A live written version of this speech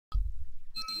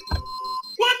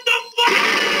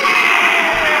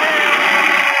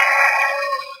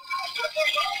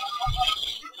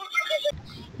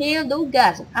Hello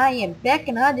guys, I am back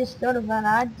and I just thought of an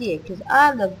idea because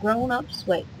I love grown-ups.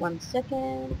 Wait 1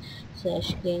 second.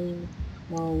 Slash game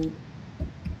mode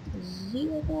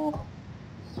 0.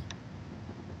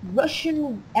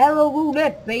 Russian arrow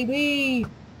roulette, baby!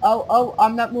 Oh,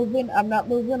 I'm not moving,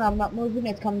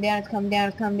 it's coming down, it's coming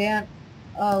down.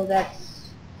 Oh,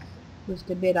 that's just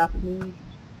a bit off me.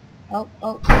 Oh,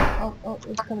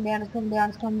 it's coming down, it's coming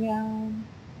down.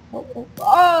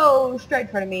 Oh, straight in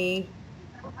front of me.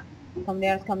 Come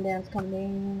down, it's coming down, it's coming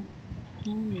down.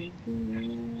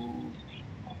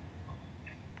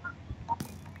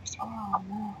 Oh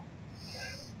no.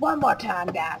 One more time,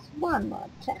 guys. One more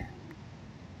time.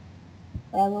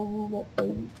 Oh,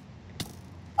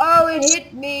 it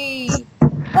hit me.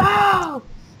 Oh!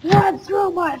 Run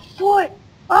through my foot.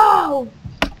 Oh!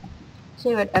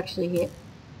 See what it actually hit.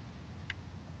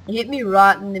 It hit me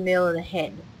right in the middle of the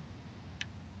head.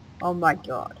 Oh my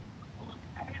god.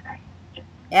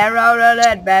 Arrow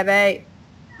roulette, baby.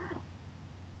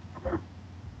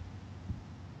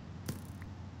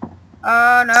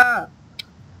 Oh no.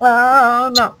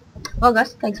 Oh no. Well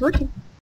guys, thanks for watching.